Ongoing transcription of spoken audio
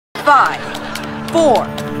5, 4,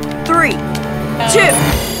 3, 2.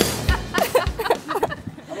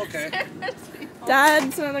 I'm okay.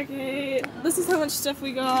 Dad's not okay. This is how much stuff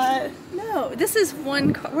we got. No, this is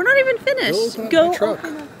one car. We're not even finished. Go. Truck.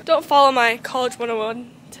 Don't follow my College 101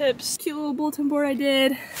 tips. Cute little bulletin board I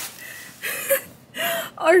did.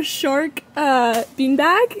 Our shark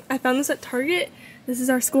beanbag. I found this at Target. This is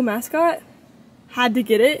our school mascot. Had to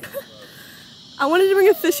get it. I wanted to bring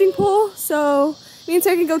a fishing pole so me and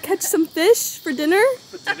Sarah can go catch some fish for dinner.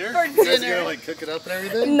 For dinner? You guys gonna like cook it up and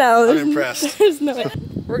everything? No. I'm impressed. There's no way.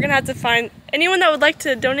 We're gonna have to find anyone that would like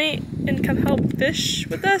to donate and come help fish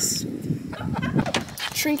with us.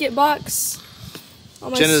 Trinket box.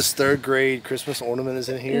 Jenna's 3rd grade Christmas ornament is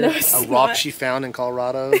in here. No, it's a rock not. she found in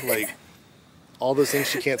Colorado. Like all those things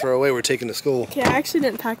she can't throw away, we're taking to school. Okay, I actually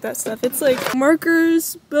didn't pack that stuff. It's like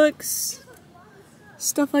markers, books,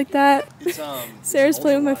 stuff like that. It's, Sarah's it's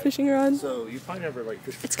playing with my ultralight. fishing rod. So you probably never like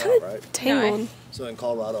fished for It's trout, kind of right? tangled. So in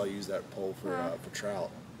Colorado, I use that pole for trout.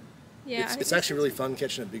 Yeah. It's actually really fun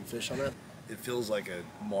catching a big fish on it. It feels like a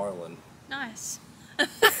marlin. Nice. Oh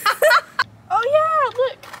yeah,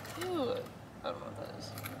 look. Ew. I don't know what that is.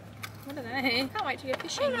 What are they? Can't wait to go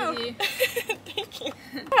fishing with you. Thank you.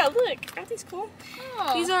 Yeah, look. Aren't these cool?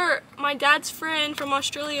 Oh. These are my dad's friend from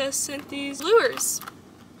Australia sent these lures.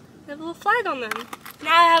 They have a little flag on them.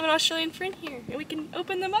 Now I have an Australian friend here, and we can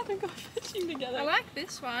open them up and go fishing together. I like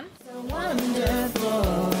this one.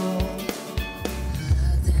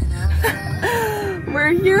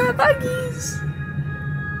 We're here at Buggy's.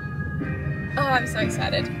 Oh, I'm so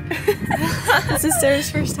excited. This is Sarah's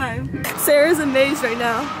first time. Sarah's amazed right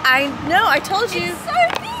now. I know, I told you. It's so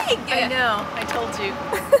big! I know, I told you.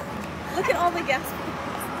 Look at all the gas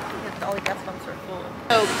pumps. All the gas pumps are full.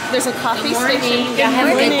 Oh, there's a coffee station. Have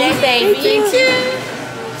a good day, baby.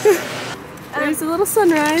 There's a little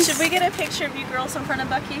sunrise. Should we get a picture of you girls in front of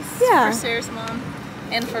Buc-ee's? Yeah. For Sarah's mom.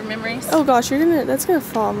 And for memories. Oh gosh, that's gonna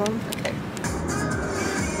fall, Mom. Okay.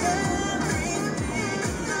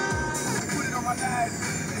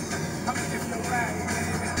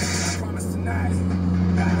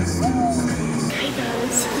 Hey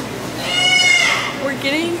guys. We're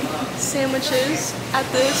getting sandwiches at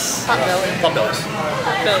this Potbellies. Potbellies.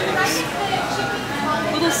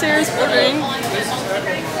 Little Sarah's ordering.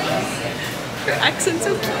 Her accent's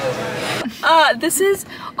so cute. This is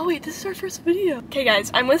our first video. Okay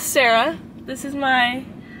guys, I'm with Sarah. This is my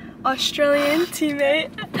Australian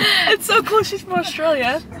teammate. It's so cool, she's from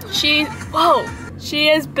Australia. She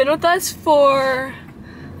has been with us for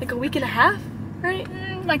like a week and a half, right?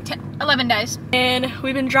 Like 11 days. And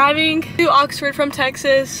we've been driving to Oxford from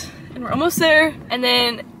Texas, and we're almost there. And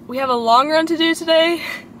then we have a long run to do today.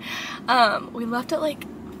 We left at like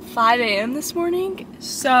 5 a.m. this morning,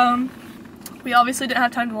 so we obviously didn't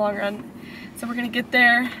have time to long run. So we're gonna get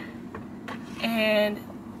there and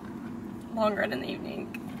long run in the evening.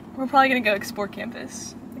 We're probably gonna go explore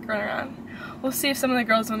campus, like run around. We'll see if some of the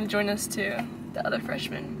girls want to join us too, the other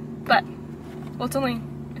freshmen. But, well, it's only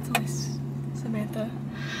Samantha.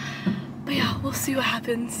 But yeah, we'll see what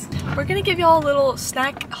happens. We're gonna give y'all a little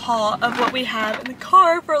snack haul of what we have in the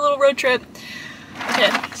car for a little road trip.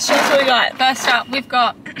 Okay, show us what we got. First up, we've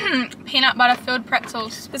got peanut butter filled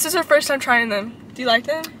pretzels. This is our first time trying them. Do you like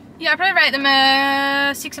them? Yeah, I'd probably rate them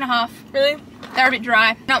a 6.5. Really? They're a bit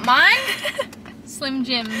dry. Not mine. Slim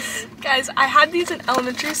Jims. Guys, I had these in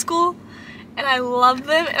elementary school and I love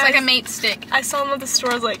them. It's like a meat stick. I saw them at the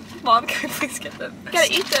store. I was like, Mom, can we please get them? I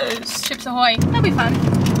gotta eat those. Chips Ahoy. That'll be fun.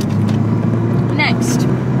 Next,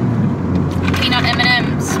 peanut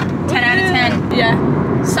M&Ms. 10 out of 10.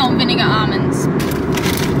 Yeah. Salt and vinegar almonds.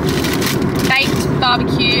 Baked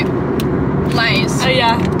barbecue Lay's. Oh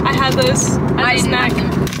yeah, I had those. I didn't snack. like them.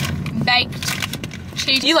 Baked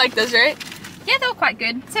cheese. You like those, right? Yeah, they were quite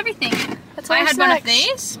good. It's everything. That's all I our had one of snacks.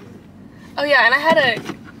 these. Oh yeah, and I had a.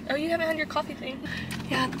 Oh, you haven't had your coffee thing.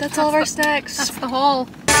 Yeah, that's all of our snacks. That's the haul.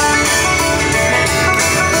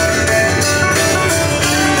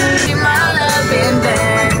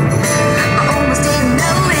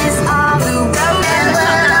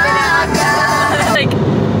 Like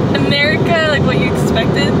America, like what you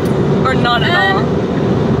expected, or not at all?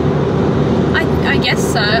 I guess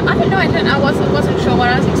so. I don't know. I wasn't sure what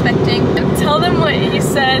I was expecting. Tell them what you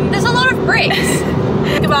said. There's a lot of bricks.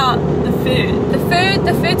 Think about the food.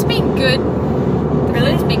 The food's been good.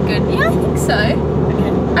 Really? It's been good. Yeah, I think so.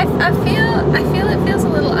 Okay. I feel it feels a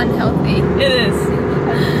little unhealthy. It is.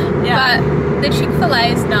 Yeah. But the Chick-fil-A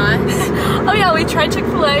is nice. Oh yeah, we tried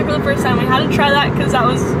Chick-fil-A for the first time. We had to try that because that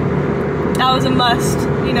was a must,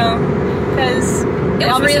 you know, because It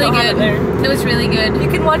was really good. It was really good. You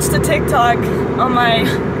can watch the TikTok on my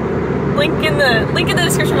Link in the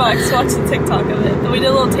description box to watch the TikTok of it. And we did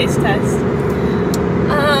a little taste test.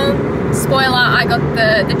 Spoiler, I got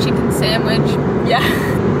the chicken sandwich. Yeah.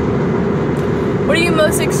 What are you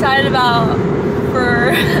most excited about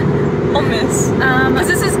for Ole Miss? Because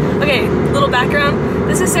this is, okay, little background.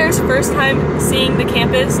 This is Sarah's first time seeing the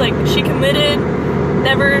campus. Like, she committed,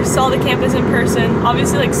 never saw the campus in person.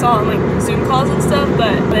 Obviously, like, saw on, like, Zoom calls and stuff,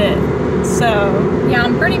 but so Yeah,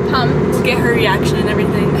 I'm pretty pumped. we'll get her reaction and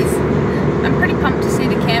everything. I'm pretty pumped to see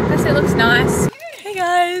the campus. It looks nice. Hey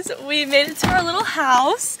guys, we made it to our little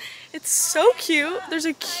house. It's so cute. There's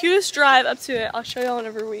a cutest drive up to it. I'll show y'all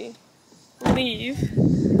whenever we leave.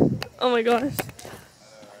 Oh my gosh.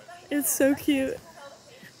 It's so cute.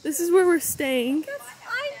 This is where we're staying.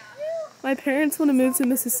 My parents want to move to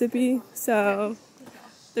Mississippi, so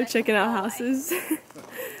they're checking out houses.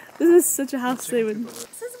 This is such a house they would.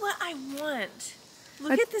 This is what I want.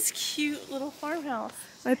 Look at this cute little farmhouse.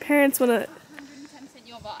 My parents want to. 110%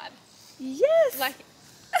 your vibe. Yes. Like,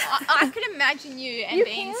 I could imagine you and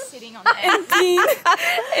Bean sitting on there.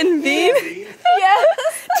 And Bean. Yeah.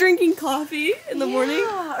 Drinking coffee in the morning.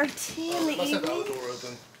 Yeah, or tea in the Must have the evening. door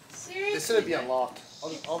open. Seriously? This shouldn't be unlocked.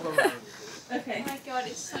 I'll go around. Okay. Oh my god,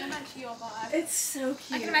 it's so much your vibe. It's so I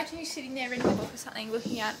cute. can imagine you sitting there reading a book or something,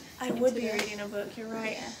 looking out. I would be reading a book, you're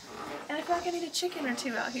right. Yeah. And I feel like I need a chicken or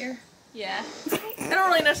two out here. Yeah. I don't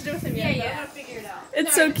really know what to do with him yet, Yeah, but yeah. I'm gonna figure it out.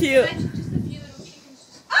 It's so cute. Imagine just a few little chickens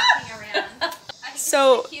just walking around. I think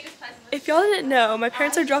So, it's the cutest place in the if y'all didn't know, my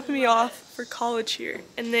parents are dropping me off for college here,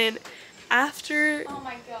 and then after Oh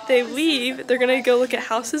my god. they leave, they're gonna go look at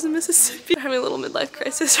houses in Mississippi. They're having a little midlife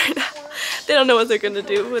crisis right now. They don't know what they're gonna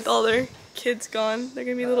do with all their kids gone. They're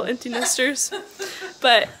gonna be little empty nesters.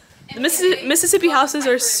 But the Mississippi houses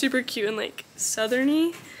are super cute and like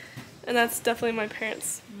southerny, and that's definitely my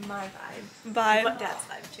parents' My vibe. vibe. But Dad's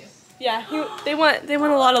vibe too. Yeah, they want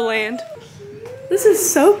a lot of land. This is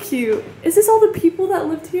so cute. Is this all the people that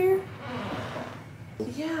lived here?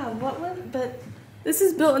 Yeah, what was, but This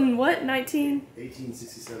is built in what,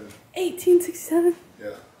 1867? 1867.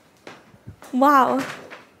 Yeah. Wow.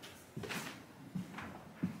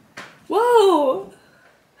 Whoa!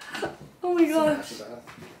 Oh my gosh. The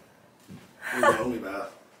bath. The only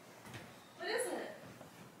bath. What is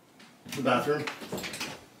it? The bathroom.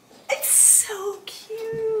 it's so cute.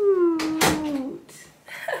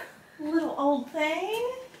 Little old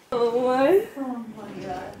thing. Oh my. Oh my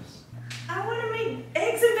gosh. I want to make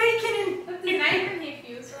eggs and bacon and... The neighbor here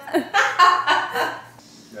feels right.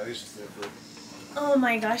 Yeah, they should stay for it. Oh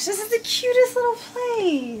my gosh, this is the cutest little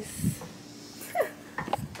place.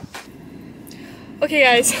 Okay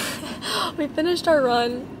guys, we finished our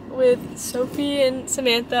run with Sophie and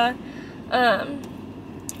Samantha.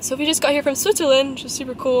 Sophie just got here from Switzerland, which was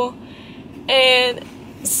super cool. And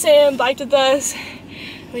Sam biked with us.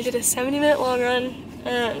 We did a 70-minute long run.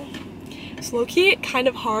 It's low-key kind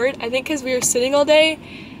of hard, I think, because we were sitting all day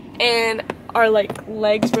and our like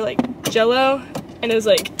legs were like jello, and it was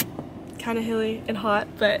like kind of hilly and hot,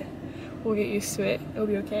 but we'll get used to it. It'll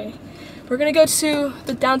be okay. We're gonna go to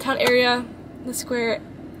the downtown area, the square,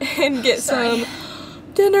 and get some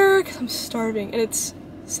dinner because I'm starving, and it's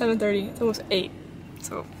 7:30. It's almost 8.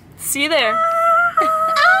 So see you there.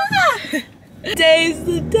 Today's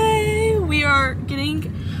the day. We are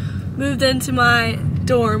getting moved into my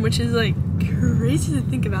dorm, which is like crazy to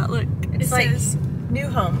think about. Look, it It's like says, new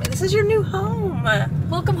home. This is your new home.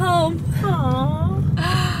 welcome home. Aww.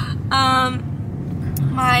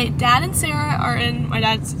 My dad and Sarah are in my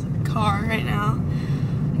dad's car right now.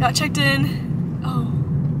 I got checked in. Oh,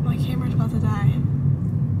 my camera's about to die.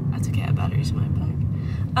 That's okay, I have batteries in my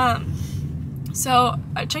bag. So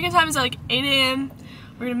our check-in time is at like 8 a.m.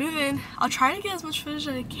 We're gonna move in. I'll try to get as much footage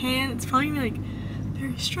as I can. It's probably gonna be like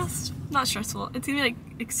very stressful. Not stressful. It's gonna be like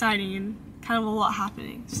exciting and kind of a lot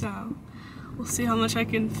happening. So we'll see how much I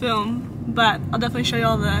can film. But I'll definitely show you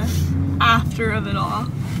all the after of it all.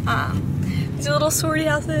 These are little sorority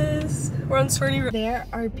houses. We're on sorority. There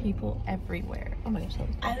are people everywhere. Oh my gosh.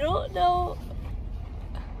 I don't know.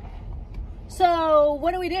 So,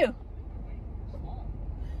 what do we do?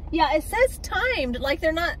 Yeah, it says timed. Like,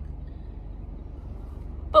 they're not...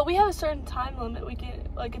 But we have a certain time limit. We can,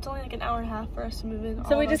 like, it's only like an hour and a half for us to move in.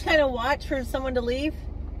 So we just kind of watch for someone to leave?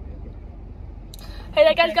 Hey,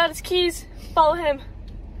 that guy's got his keys. Follow him.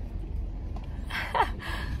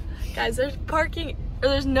 Guys, there's parking, or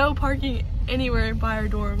there's no parking anywhere by our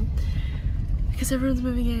dorm because everyone's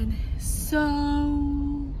moving in.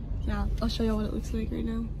 So, yeah, I'll show you what it looks like right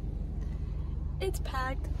now. It's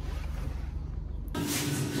packed.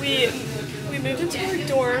 We moved into our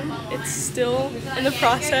dorm. It's still in the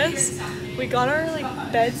process. We got our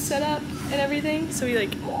like bed set up and everything, so we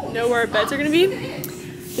like know where our beds are gonna be.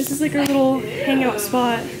 This is like our little hangout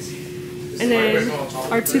spot, and then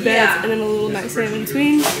our 2 beds, and then a little nightstand in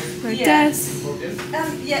between, our desk.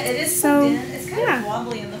 Yeah, it is So, it's kind of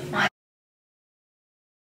wobbly in the front.